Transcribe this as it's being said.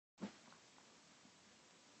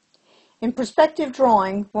In perspective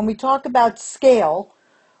drawing, when we talk about scale,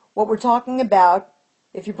 what we're talking about,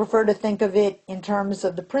 if you prefer to think of it in terms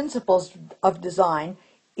of the principles of design,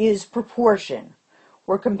 is proportion.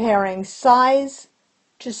 We're comparing size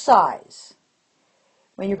to size.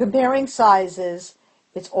 When you're comparing sizes,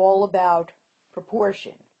 it's all about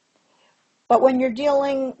proportion. But when you're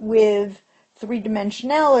dealing with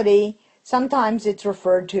three-dimensionality, sometimes it's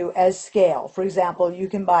referred to as scale. For example, you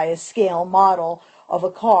can buy a scale model of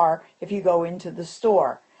a car if you go into the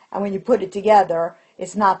store. And when you put it together,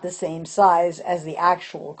 it's not the same size as the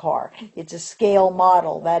actual car. It's a scale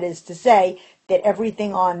model. That is to say that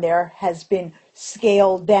everything on there has been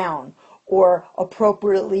scaled down or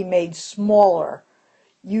appropriately made smaller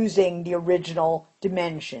using the original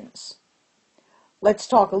dimensions. Let's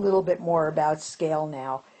talk a little bit more about scale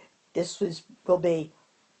now. This will be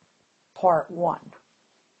part 1.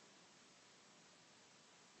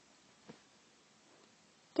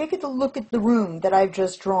 Take a look at the room that I've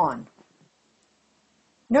just drawn.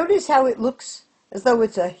 Notice how it looks as though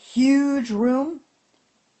it's a huge room.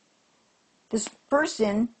 This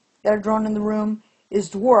person that I've drawn in the room is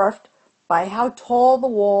dwarfed by how tall the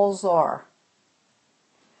walls are.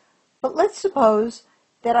 But let's suppose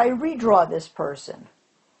that I redraw this person,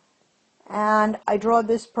 and I draw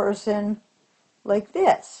this person like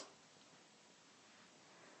this.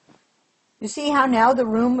 You see how now the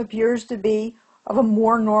room appears to be of a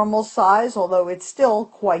more normal size, although it's still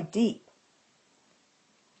quite deep.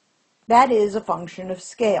 That is a function of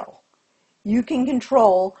scale. You can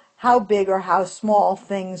control how big or how small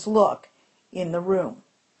things look in the room.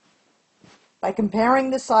 By comparing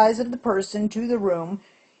the size of the person to the room,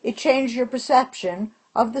 it changes your perception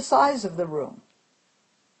of the size of the room.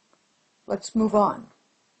 Let's move on.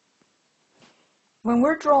 When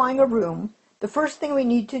we're drawing a room, the first thing we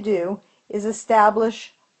need to do is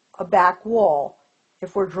establish a back wall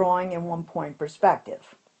if we're drawing in one-point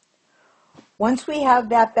perspective. Once we have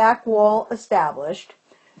that back wall established,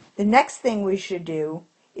 the next thing we should do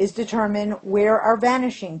is determine where our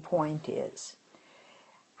vanishing point is.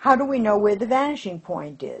 How do we know where the vanishing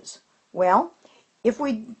point is? Well, if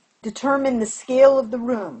we determine the scale of the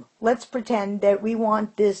room, let's pretend that we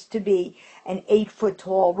want this to be an 8-foot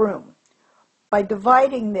tall room. By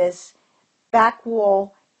dividing this back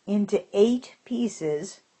wall into 8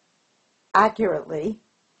 pieces accurately,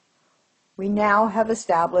 we now have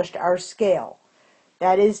established our scale.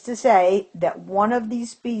 That is to say that one of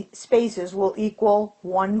these spaces will equal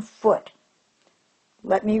 1 foot.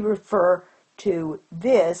 Let me refer to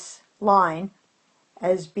this line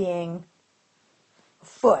as being a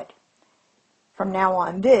foot. From now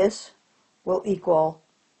on, this will equal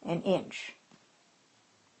an inch.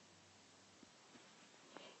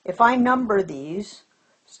 If I number these,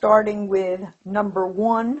 starting with number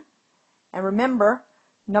 1, and remember,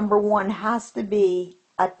 number 1 has to be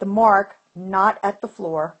at the mark, not at the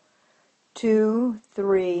floor. 2,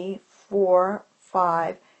 3, 4,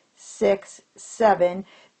 5, 6, 7.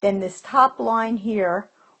 Then this top line here,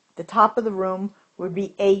 the top of the room, would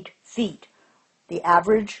be 8 feet. The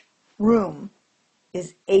average room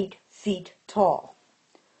is 8 feet tall.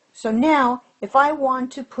 So now, if I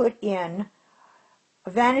want to put in a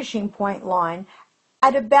vanishing point line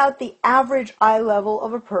at about the average eye level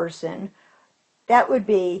of a person, that would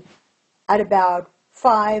be at about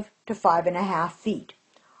 5 to 5.5 feet.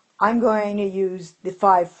 I'm going to use the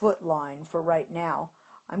 5-foot line for right now.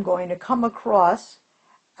 I'm going to come across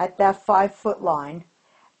at that 5-foot line,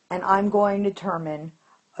 and I'm going to determine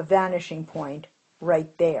a vanishing point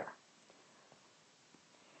right there.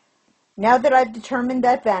 Now that I've determined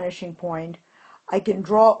that vanishing point, I can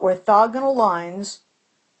draw orthogonal lines,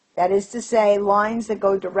 that is to say, lines that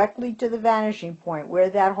go directly to the vanishing point, where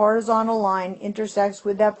that horizontal line intersects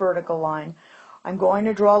with that vertical line. I'm going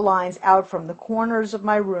to draw lines out from the corners of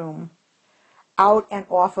my room, out and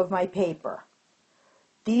off of my paper.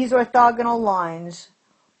 These orthogonal lines,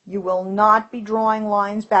 you will not be drawing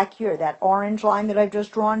lines back here. That orange line that I've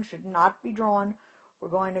just drawn should not be drawn. We're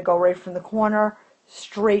going to go right from the corner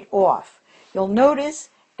straight off. You'll notice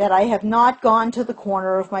that I have not gone to the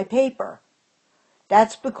corner of my paper.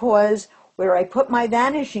 That's because where I put my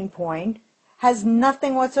vanishing point has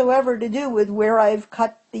nothing whatsoever to do with where I've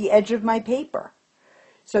cut the edge of my paper.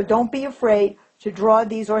 So don't be afraid to draw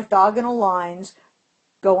these orthogonal lines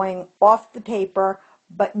going off the paper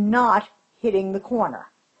but not hitting the corner.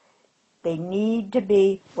 They need to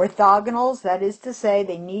be orthogonals, that is to say,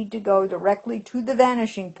 they need to go directly to the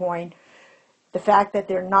vanishing point. The fact that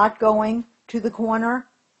they're not going to the corner,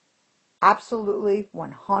 absolutely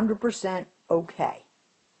 100% okay.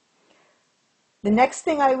 The next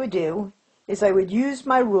thing I would do is I would use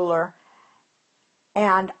my ruler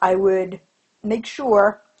and I would make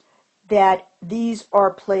sure that these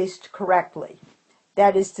are placed correctly.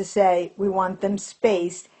 That is to say, we want them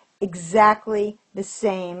spaced exactly the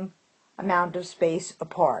same amount of space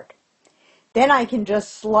apart. Then I can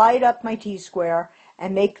just slide up my T-square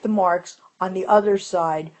and make the marks on the other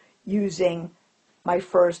side using my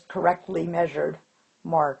first correctly measured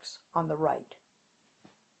marks on the right.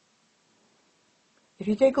 If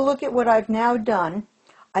you take a look at what I've now done,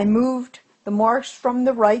 I moved the marks from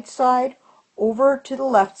the right side over to the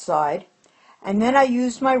left side, and then I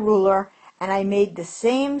used my ruler and I made the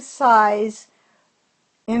same size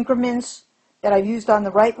increments that I've used on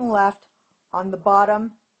the right and left on the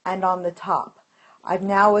bottom and on the top. I've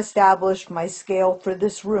now established my scale for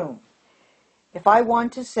this room. If I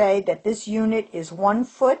want to say that this unit is 1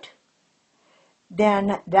 foot,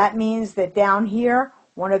 then that means that down here,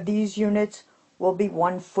 one of these units will be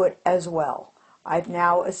 1 foot as well. I've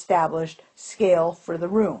now established scale for the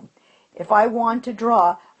room. If I want to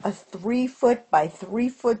draw a 3 foot by 3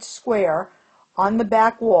 foot square on the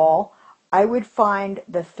back wall, I would find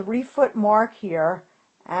the 3 foot mark here,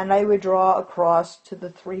 and I would draw across to the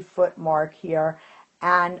 3 foot mark here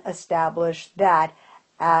and establish that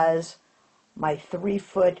as my 3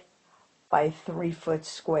 foot by 3 foot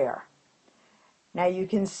square. Now you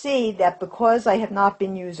can see that because I have not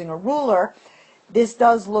been using a ruler, this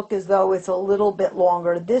does look as though it's a little bit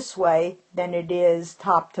longer this way than it is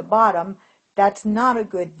top to bottom. That's not a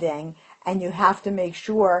good thing, and you have to make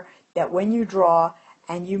sure that when you draw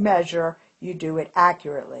and you measure, you do it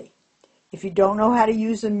accurately. If you don't know how to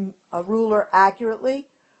use a ruler accurately,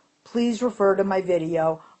 please refer to my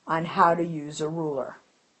video on how to use a ruler.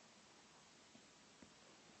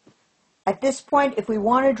 At this point, if we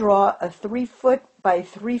want to draw a 3 foot by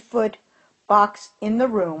 3 foot box in the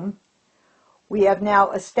room, we have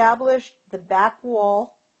now established the back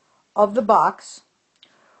wall of the box.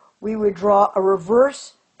 We would draw a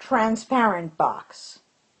reverse transparent box.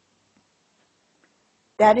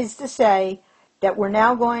 That is to say that we're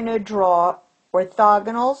now going to draw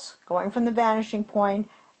orthogonals going from the vanishing point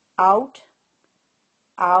out,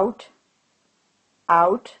 out,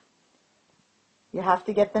 out. You have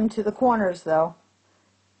to get them to the corners though.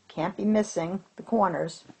 Can't be missing the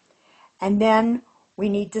corners. And then we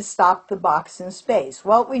need to stop the box in space.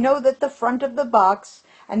 Well, we know that the front of the box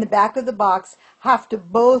and the back of the box have to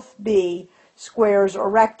both be squares or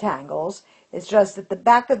rectangles. It's just that the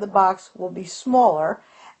back of the box will be smaller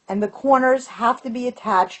and the corners have to be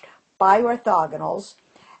attached by orthogonals.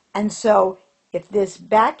 And so if this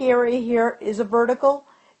back area here is a vertical,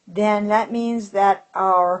 then that means that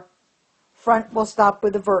our front will stop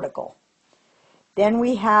with a vertical. Then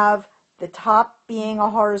we have the top being a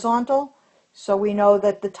horizontal, so we know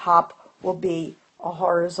that the top will be a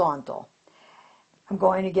horizontal. I'm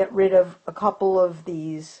going to get rid of a couple of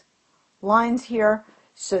these lines here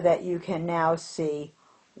so that you can now see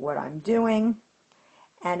what I'm doing.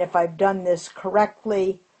 And if I've done this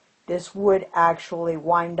correctly, this would actually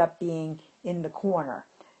wind up being in the corner.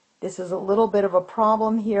 This is a little bit of a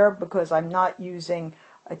problem here because I'm not using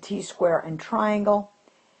a T-square and triangle.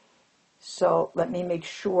 So let me make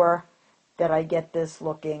sure that I get this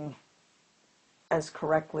looking as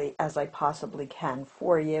correctly as I possibly can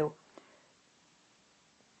for you.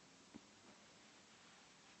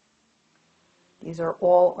 These are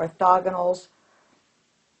all orthogonals,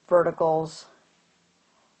 verticals,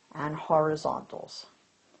 and horizontals.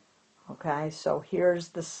 Okay, so here's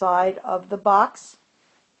the side of the box.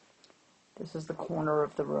 This is the corner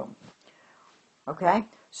of the room. Okay,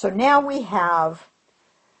 so now we have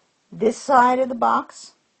this side of the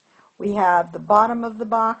box, we have the bottom of the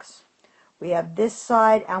box, we have this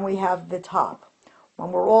side, and we have the top.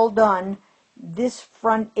 When we're all done, this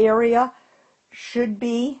front area should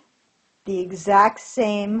be the exact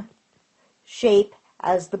same shape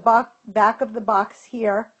as the back of the box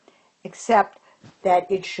here, except that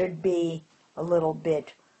it should be a little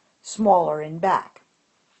bit smaller in back.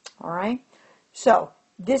 All right, so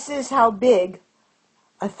this is how big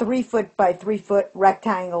a 3 foot by 3 foot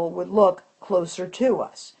rectangle would look closer to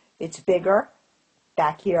us. It's bigger.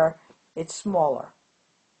 Back here, it's smaller.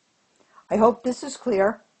 I hope this is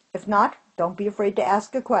clear. If not, don't be afraid to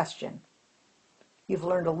ask a question. You've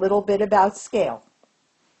learned a little bit about scale.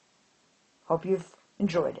 Hope you've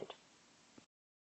enjoyed it.